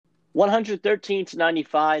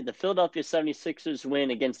113-95, the Philadelphia 76ers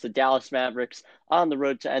win against the Dallas Mavericks on the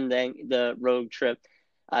road to end the road trip.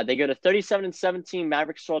 They go to 37-17.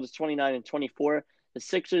 Mavericks fall to 29-24. The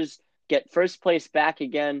Sixers get first place back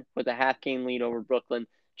again with a half-game lead over Brooklyn.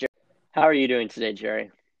 How are you doing today,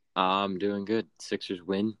 Jerry? I'm doing good. Sixers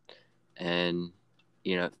win, and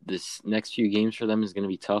this next few games for them is going to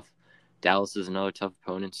be tough. Dallas is another tough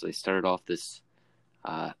opponent, so they started off this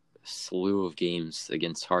uh, slew of games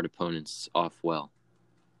against hard opponents off well.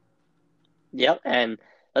 Yep, and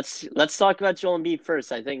let's talk about Joel Embiid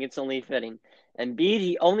first. I think it's only fitting. Embiid,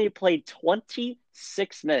 he only played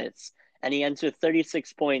 26 minutes, and he ends with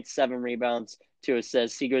 36 points, 7 rebounds, 2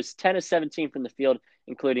 assists. He goes 10 of 17 from the field,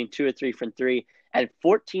 including 2 or 3 from three, and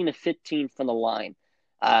 14 of 15 from the line.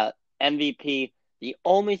 MVP. The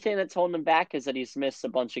only thing that's holding him back is that he's missed a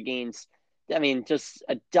bunch of games. I mean, just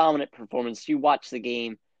a dominant performance. You watch the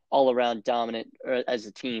game, all around dominant as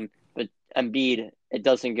a team. But Embiid, it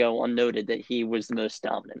doesn't go unnoted that he was the most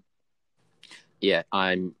dominant. Yeah,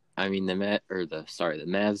 I mean the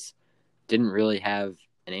Mavs didn't really have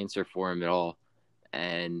an answer for him at all,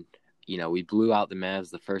 and we blew out the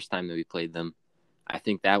Mavs the first time that we played them. I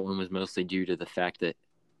think that one was mostly due to the fact that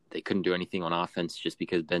they couldn't do anything on offense just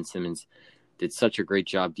because Ben Simmons did such a great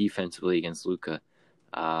job defensively against Luka.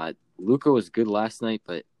 Luka was good last night,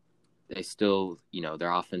 but they still,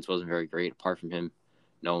 their offense wasn't very great. Apart from him,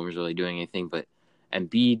 no one was really doing anything. But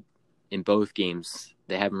Embiid, in both games,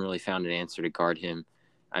 they haven't really found an answer to guard him.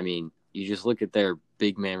 I mean, you just look at their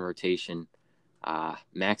big man rotation.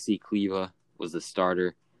 Maxi Kleva was the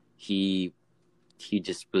starter. He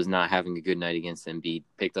just was not having a good night against Embiid.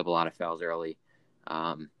 Picked up a lot of fouls early.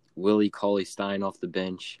 Willie Cauley-Stein off the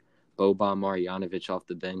bench. Boban Marjanovic off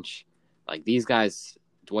the bench. Like these guys,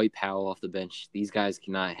 Dwight Powell off the bench, these guys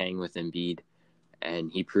cannot hang with Embiid.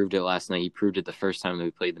 And he proved it last night. He proved it the first time that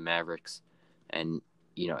we played the Mavericks. And,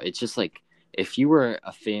 it's just like if you were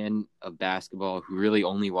a fan of basketball who really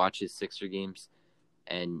only watches Sixer games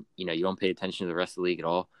and, you don't pay attention to the rest of the league at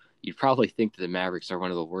all, you'd probably think that the Mavericks are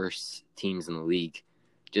one of the worst teams in the league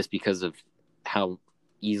just because of how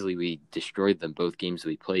easily we destroyed them both games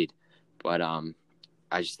we played. But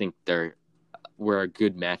I just think we're a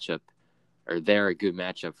good matchup, or they're a good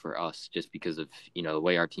matchup for us just because of, the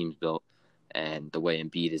way our team's built and the way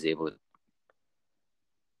Embiid is able to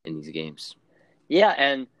in these games. Yeah,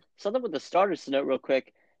 and something with the starters to note real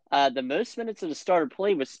quick. The most minutes of the starter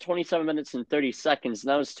played was 27 minutes and 30 seconds,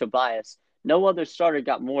 and that was Tobias. No other starter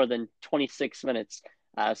got more than 26 minutes.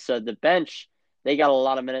 So the bench, they got a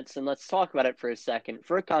lot of minutes, and let's talk about it for a second.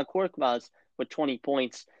 Furkan Korkmaz with 20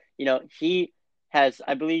 points. He has,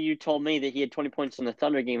 I believe you told me that he had 20 points in the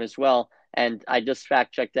Thunder game as well, and I just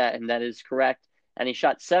fact-checked that, and that is correct. And he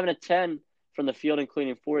shot 7 of 10 from the field,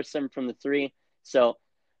 including 4 of 7 from the three. So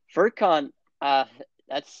Furkan,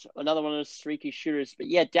 that's another one of those streaky shooters. But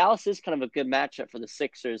yeah, Dallas is kind of a good matchup for the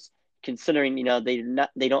Sixers, considering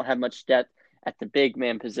they don't have much depth at the big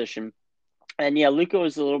man position. And yeah, Luka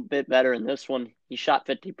was a little bit better in this one. He shot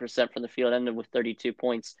 50% from the field, ended with 32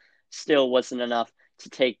 points. Still wasn't enough to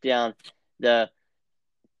take down the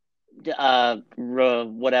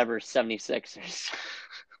whatever 76ers.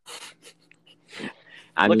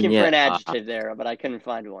 I mean, Looking for an yeah, adjective there, but I couldn't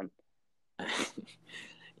find one.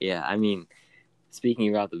 yeah. I mean, speaking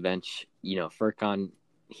about the bench, Furkan,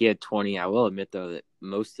 he had 20. I will admit though that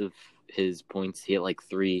most of his points, he had like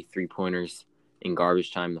three-pointers in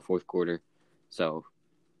garbage time in the fourth quarter. So,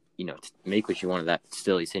 to make what you wanted, that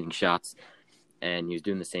still he's hitting shots, and he was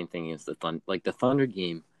doing the same thing against the Thunder. Like the Thunder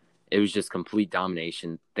game, it was just complete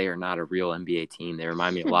domination. They are not a real NBA team. They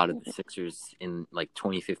remind me a lot of the Sixers in like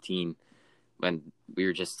 2015 when we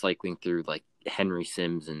were just cycling through like Henry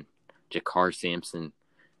Sims and Jakar Sampson,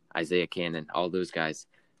 Isaiah Cannon, all those guys.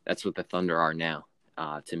 That's what the Thunder are now,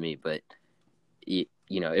 to me. But it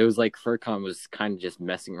was like Furkan was kind of just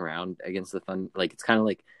messing around against the Thunder. Like it's kind of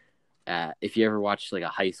like if you ever watch like a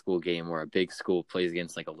high school game where a big school plays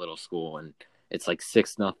against like a little school and it's like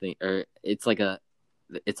 6-0, or it's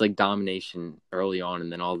like domination early on,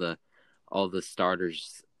 and then all the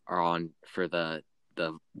starters are on for the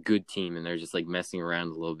good team, and they're just like messing around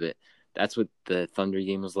a little bit. That's what the Thunder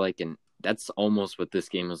game was like, and that's almost what this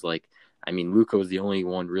game was like. I mean, Luka was the only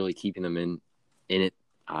one really keeping them in it.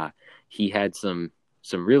 He had some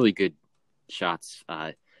really good shots.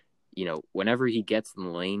 Whenever he gets in the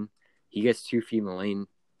lane, he gets 2 feet in the lane,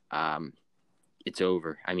 it's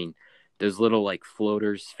over. I mean, those little like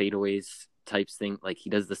floaters, fadeaways types thing. Like he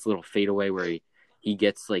does this little fadeaway where he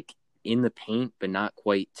gets like in the paint, but not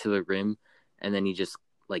quite to the rim. And then he just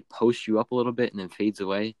like posts you up a little bit and then fades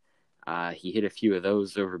away. He hit a few of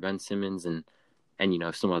those over Ben Simmons, and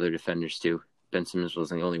and some other defenders too. Ben Simmons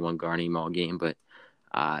wasn't the only one guarding him all game, but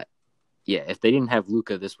uh, yeah, if they didn't have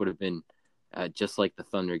Luka, this would have been just like the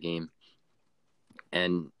Thunder game.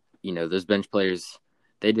 And those bench players,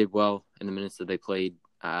 they did well in the minutes that they played,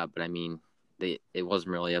 but I mean, it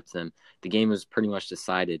wasn't really up to them. The game was pretty much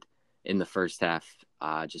decided in the first half,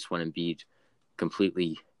 just when Embiid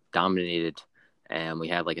completely dominated, and we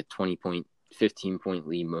had like a 20-point, 15-point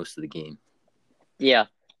lead most of the game. Yeah,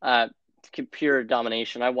 pure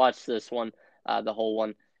domination. I watched this one, the whole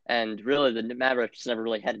one, and really the Mavericks never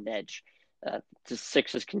really had an edge. Just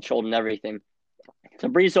Sixers controlled and everything. To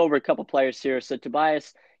breeze over a couple players here. So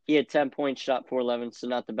Tobias, he had 10 points, shot 4-11, so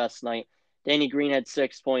not the best night. Danny Green had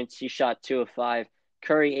 6 points. He shot 2 of 5.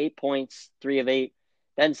 Curry, 8 points, 3 of 8.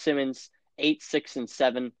 Ben Simmons, 8, 6, and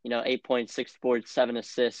 7. 8 points, 6 boards, 7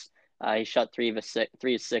 assists. He shot 3 of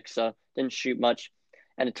 6, so didn't shoot much.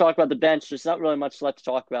 And to talk about the bench, there's not really much left to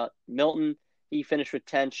talk about. Milton, he finished with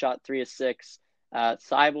 10, shot 3 of 6.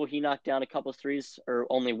 Seibel, he knocked down a couple of threes, or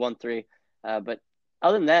only 1 3. But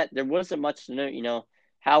other than that, there wasn't much to note.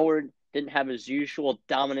 Howard didn't have his usual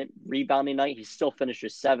dominant rebounding night. He still finished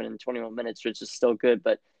with 7 in 21 minutes, which is still good,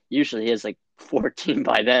 but usually he has like 14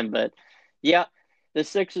 by then. But yeah, the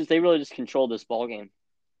Sixers, they really just controlled this ball game.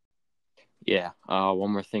 Yeah.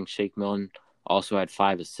 One more thing, Shake Milton also had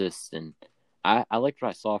 5 assists, and I liked what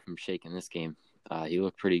I saw from Shake in this game. He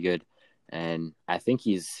looked pretty good, and I think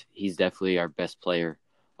he's definitely our best player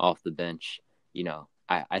off the bench.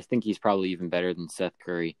 I think he's probably even better than Seth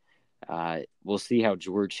Curry. We'll see how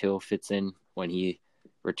George Hill fits in when he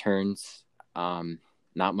returns.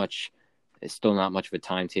 Not much. It's still not much of a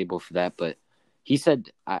timetable for that, but he said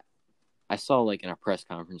I saw like in a press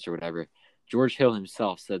conference or whatever. George Hill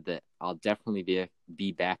himself said that I'll definitely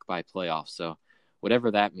be back by playoffs. So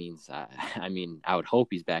whatever that means, I mean, I would hope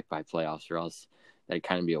he's back by playoffs, or else that'd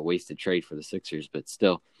kind of be a wasted trade for the Sixers. But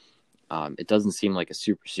still, it doesn't seem like a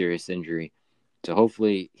super serious injury. So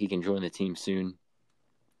hopefully he can join the team soon.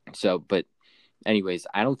 So, but anyways,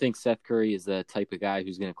 I don't think Seth Curry is the type of guy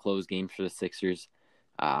who's going to close games for the Sixers.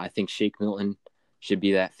 I think Shake Milton should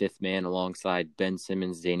be that fifth man alongside Ben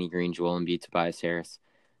Simmons, Danny Green, Joel Embiid, Tobias Harris.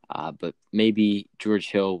 But maybe George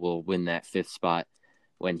Hill will win that fifth spot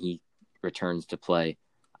when he returns to play.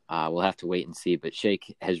 We'll have to wait and see. But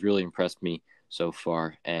Shake has really impressed me so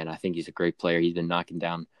far, and I think he's a great player. He's been knocking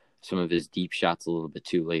down some of his deep shots a little bit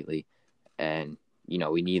too lately. And,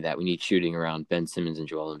 we need that. We need shooting around Ben Simmons and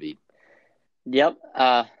Joel Embiid. Yep.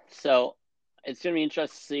 So it's going to be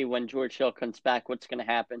interesting to see when George Hill comes back, what's going to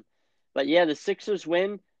happen. But yeah, the Sixers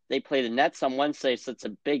win. They play the Nets on Wednesday, so it's a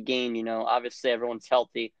big game. Obviously everyone's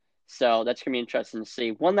healthy. So that's going to be interesting to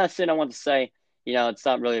see. One last thing I want to say, it's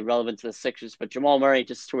not really relevant to the Sixers, but Jamal Murray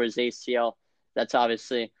just tore his ACL. That's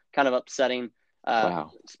obviously kind of upsetting,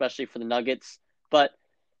 Wow. especially for the Nuggets. But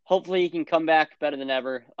hopefully he can come back better than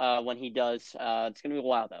ever when he does. It's going to be a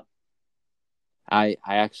while, though. I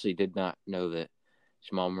actually did not know that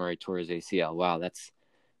Jamal Murray tore his ACL. Wow,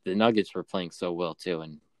 the Nuggets were playing so well too,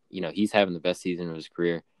 and he's having the best season of his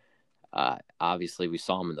career. Obviously, we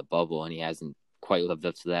saw him in the bubble, and he hasn't quite lived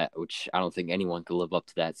up to that, which I don't think anyone could live up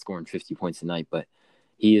to that, scoring 50 points a night. But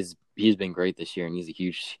he's been great this year, and he's a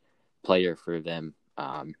huge player for them.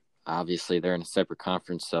 Obviously, they're in a separate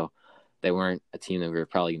conference, so they weren't a team that we were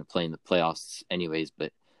probably going to play in the playoffs anyways.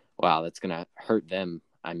 But wow, that's going to hurt them.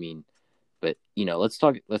 I mean, but let's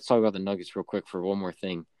talk about the Nuggets real quick for one more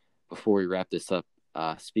thing before we wrap this up.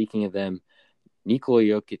 Speaking of them, Nikola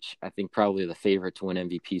Jokic, I think probably the favorite to win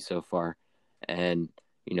MVP so far. And,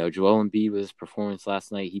 Joel Embiid with his performance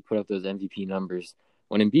last night, he put up those MVP numbers.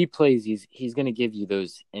 When Embiid plays, he's going to give you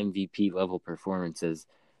those MVP level performances.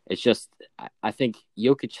 It's just, I think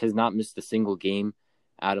Jokic has not missed a single game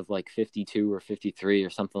out of like 52 or 53 or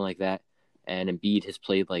something like that. And Embiid has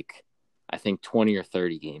played like, I think 20 or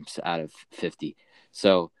 30 games out of 50.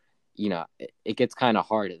 So, it gets kind of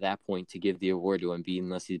hard at that point to give the award to Embiid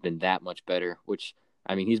unless he's been that much better, which,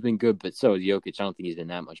 I mean, he's been good, but so is Jokic. I don't think he's been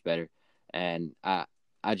that much better. And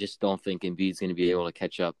I just don't think Embiid's going to be able to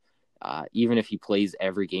catch up. Even if he plays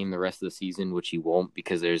every game the rest of the season, which he won't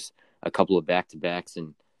because there's a couple of back-to-backs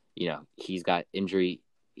and, he's got injury.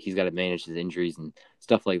 He's got to manage his injuries and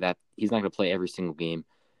stuff like that. He's not going to play every single game.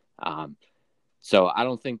 So I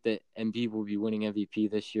don't think that Embiid will be winning MVP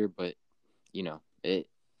this year, but,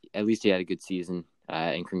 at least he had a good season.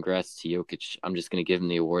 And congrats to Jokic. I'm just going to give him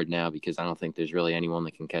the award now because I don't think there's really anyone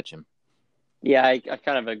that can catch him. Yeah, I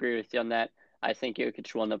kind of agree with you on that. I think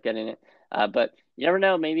Jokic will end up getting it. But you never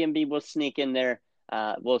know. Maybe Embiid will sneak in there.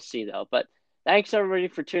 We'll see, though. But thanks, everybody,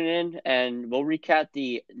 for tuning in. And we'll recap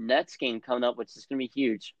the Nets game coming up, which is going to be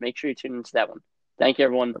huge. Make sure you tune into that one. Thank you,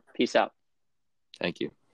 everyone. Peace out. Thank you.